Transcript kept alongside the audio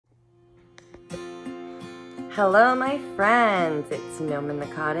Hello, my friends. It's Gnome in the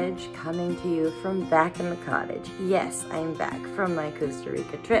Cottage coming to you from back in the cottage. Yes, I'm back from my Costa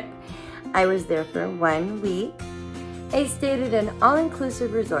Rica trip. I was there for 1 week. I stayed at an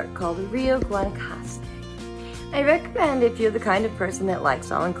all-inclusive resort called Rio Guanacaste. I recommend if you're the kind of person that likes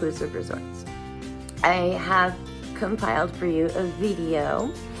all-inclusive resorts. I have compiled for you a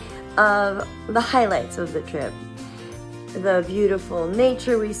video of the highlights of the trip. The beautiful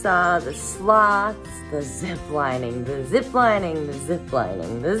nature we saw, the sloths, the zip lining, the zip lining, the zip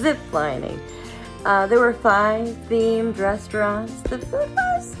lining, the zip lining. There were 5 themed restaurants. The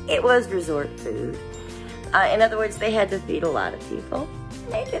food was resort food. In other words, they had to feed a lot of people.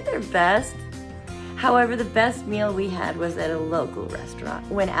 They did their best. However, the best meal we had was at a local restaurant.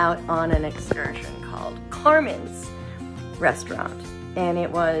 Went out on an excursion called Carmen's Restaurant. And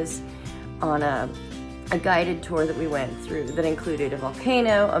it was on a guided tour that we went through that included a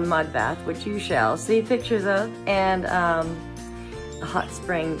volcano, a mud bath, which you shall see pictures of, and a hot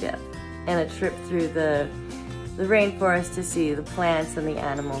spring dip, and a trip through the rainforest to see the plants and the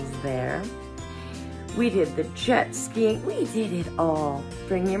animals there. We did the jet skiing. We did it all.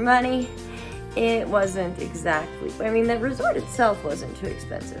 Bring your money. It wasn't exactly, I mean, the resort itself wasn't too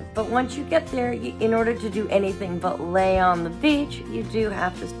expensive, but once you get there, in order to do anything but lay on the beach, you do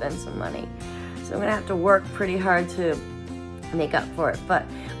have to spend some money. So I'm gonna have to work pretty hard to make up for it. But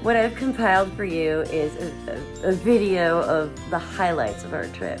what I've compiled for you is a video of the highlights of our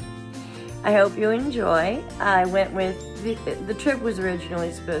trip. I hope you enjoy. I went with, the trip was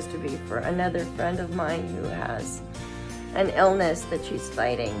originally supposed to be for another friend of mine who has an illness that she's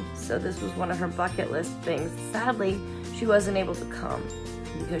fighting. So this was one of her bucket list things. Sadly, she wasn't able to come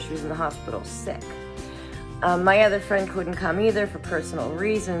because she was in the hospital sick. My other friend couldn't come either for personal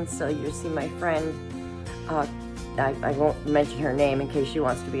reasons, so you'll see my friend, I won't mention her name in case she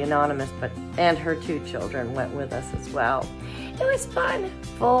wants to be anonymous, and her 2 children went with us as well. It was fun,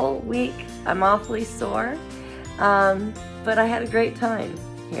 full week. I'm awfully sore, but I had a great time.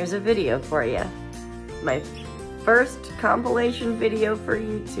 Here's a video for you. My first compilation video for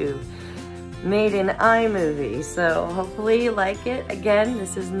YouTube, made in iMovie, so hopefully you like it. Again,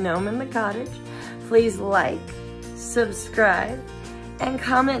 this is Gnome in the Cottage. Please like, subscribe, and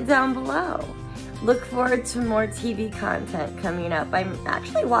comment down below. Look forward to more TV content coming up. I'm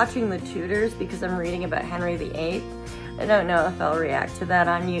actually watching The Tudors because I'm reading about Henry VIII. I don't know if I'll react to that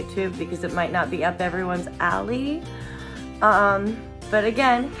on YouTube because it might not be up everyone's alley. But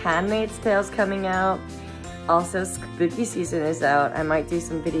again, Handmaid's Tale's coming out. Also, spooky season is out. I might do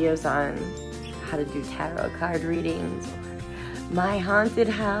some videos on how to do tarot card readings or my haunted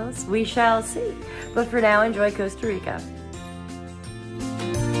house. We shall see. But for now, enjoy Costa Rica.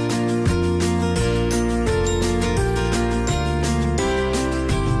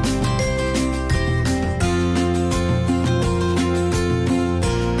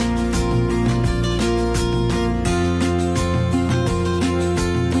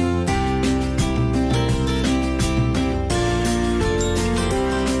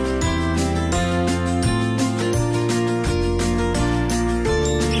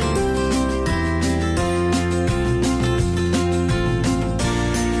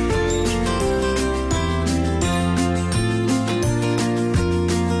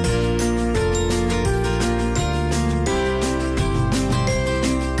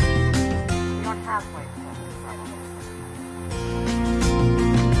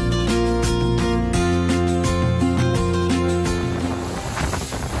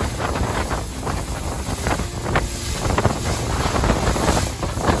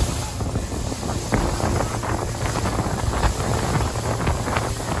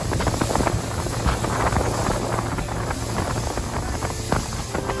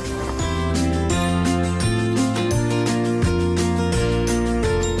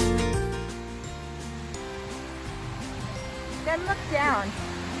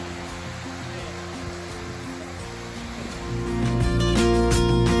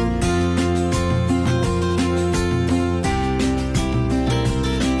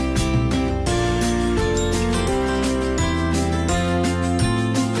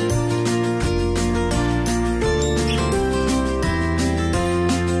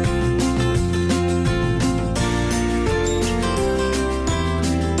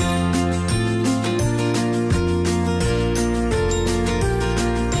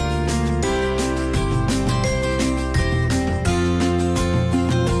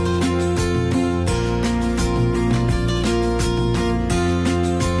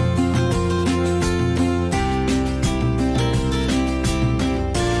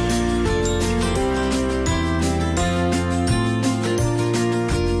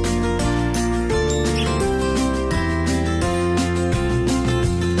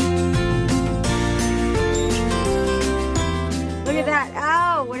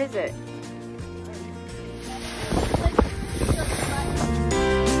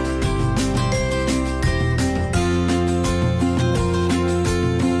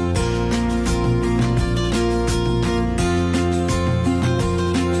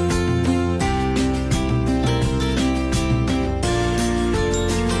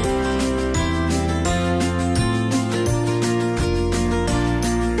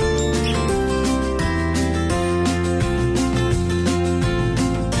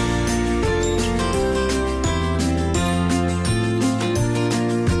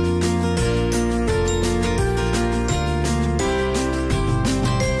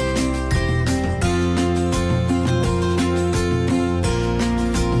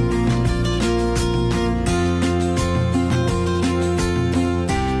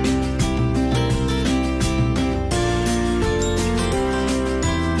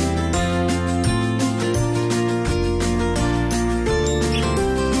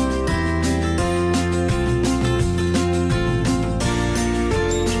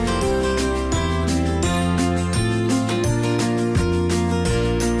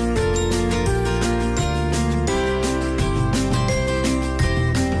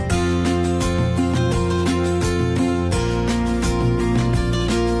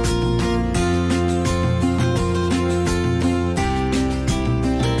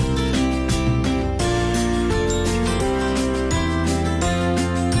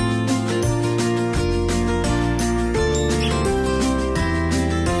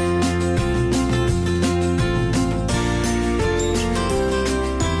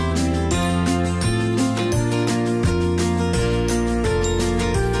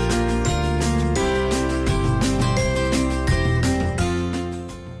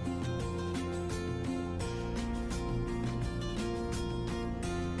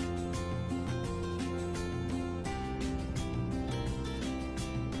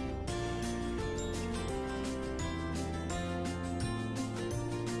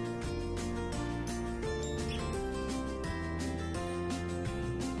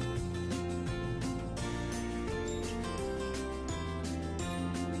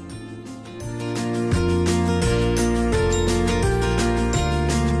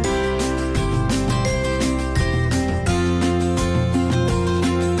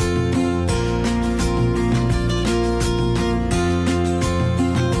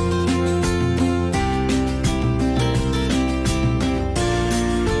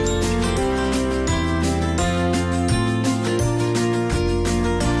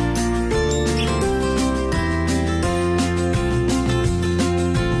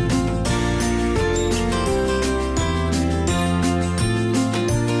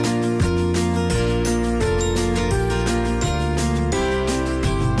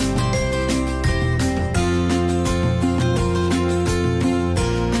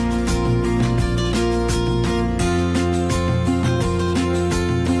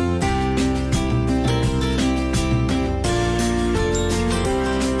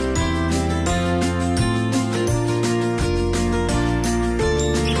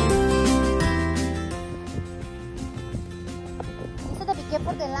 get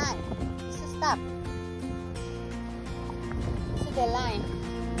for the line. This is stop. This is the line.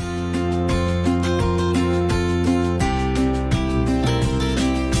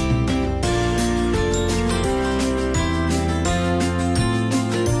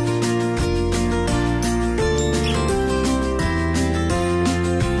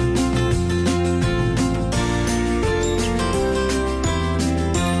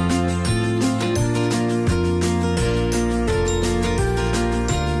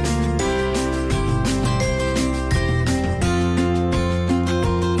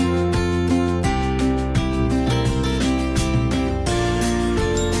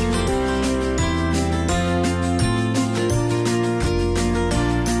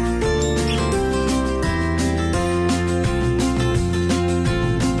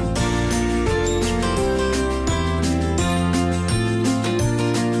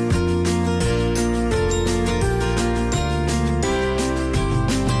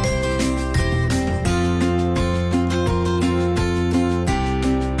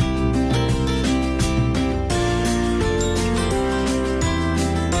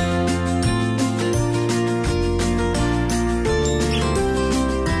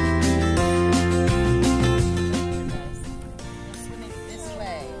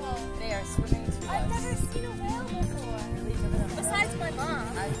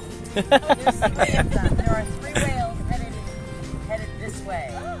 There are 3 whales headed this way.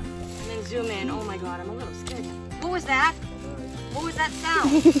 And then zoom in. Oh my god, I'm a little scared. What was that? What was that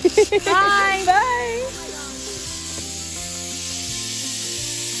sound? Bye! Bye!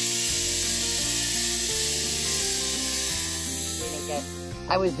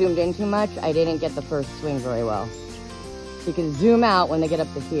 I was zoomed in too much. I didn't get the first swing very well. You can zoom out when they get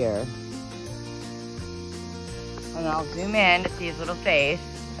up to here. And I'll zoom in to see his little face.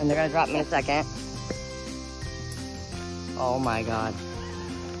 And they're gonna drop me in a second. Oh my god.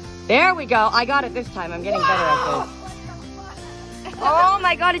 There we go. I got it this time. I'm getting better at this. Oh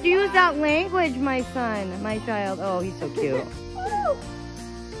my god, did you use that language, my son? My child. Oh, he's so cute.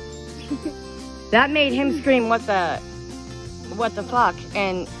 That made him scream, what the fuck?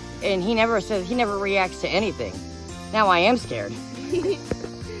 And he never reacts to anything. Now I am scared.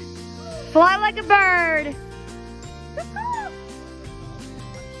 Fly like a bird.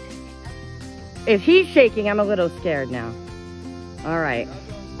 If he's shaking, I'm a little scared now. All right.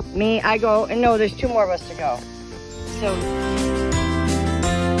 Me, I go, and no, there's 2 more of us to go. So.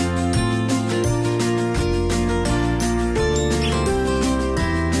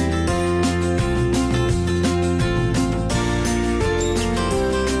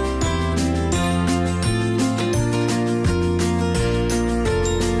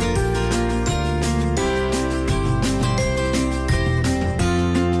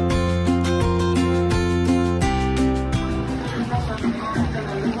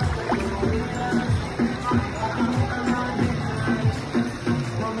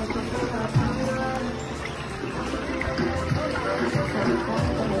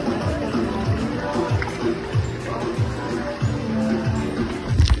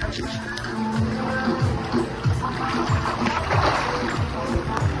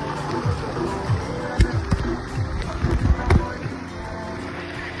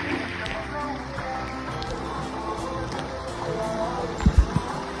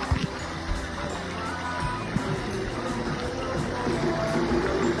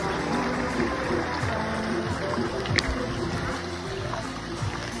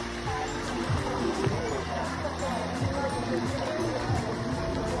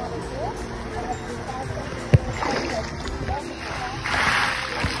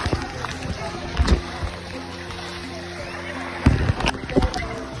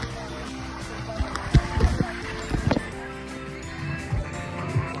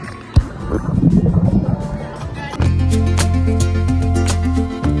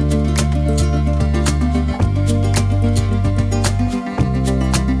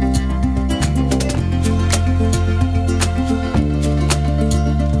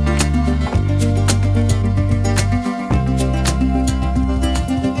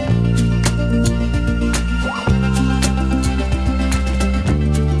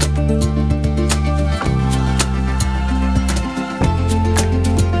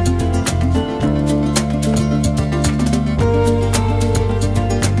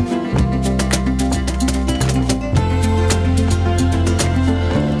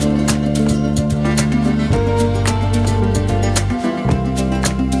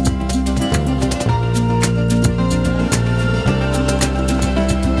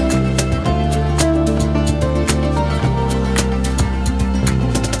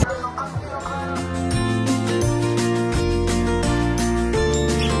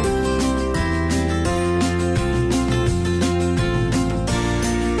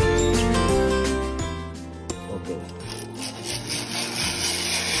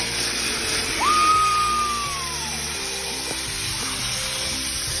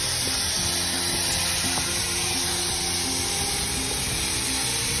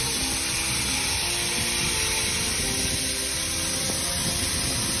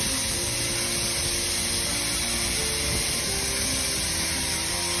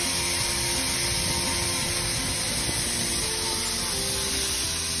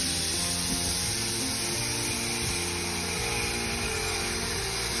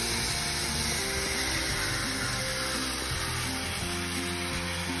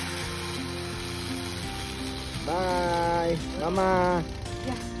 Bye. Mama.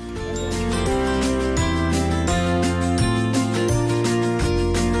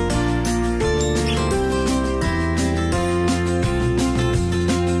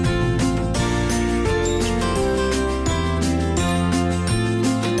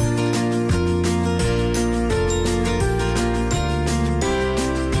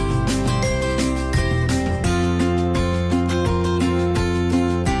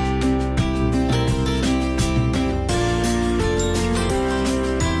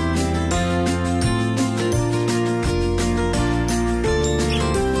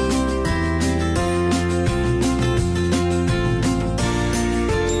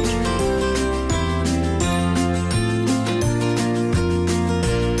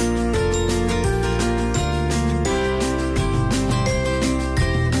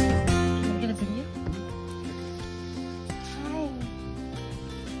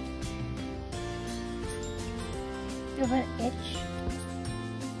 You have an itch?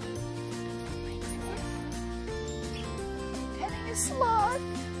 Petting a sloth.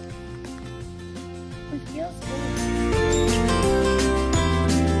 It feels good.